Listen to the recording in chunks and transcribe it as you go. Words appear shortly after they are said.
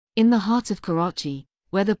In the heart of Karachi,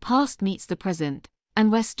 where the past meets the present,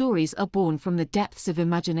 and where stories are born from the depths of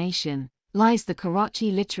imagination, lies the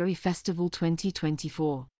Karachi Literary Festival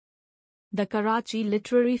 2024. The Karachi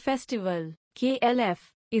Literary Festival, KLF,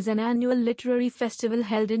 is an annual literary festival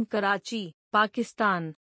held in Karachi,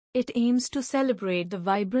 Pakistan. It aims to celebrate the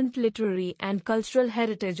vibrant literary and cultural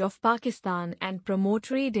heritage of Pakistan and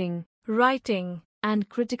promote reading, writing, and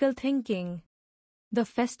critical thinking. The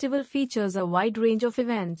festival features a wide range of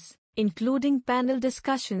events, including panel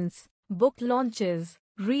discussions, book launches,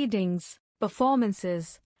 readings,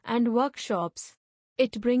 performances, and workshops.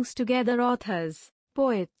 It brings together authors,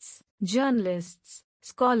 poets, journalists,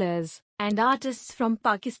 scholars, and artists from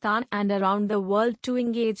Pakistan and around the world to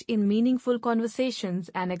engage in meaningful conversations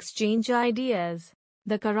and exchange ideas.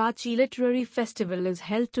 The Karachi Literary Festival is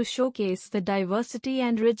held to showcase the diversity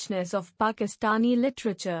and richness of Pakistani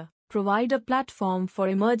literature, provide a platform for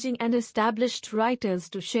emerging and established writers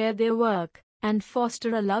to share their work, and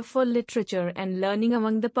foster a love for literature and learning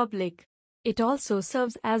among the public. It also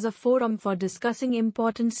serves as a forum for discussing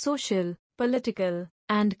important social, political,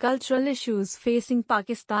 and cultural issues facing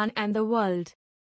Pakistan and the world.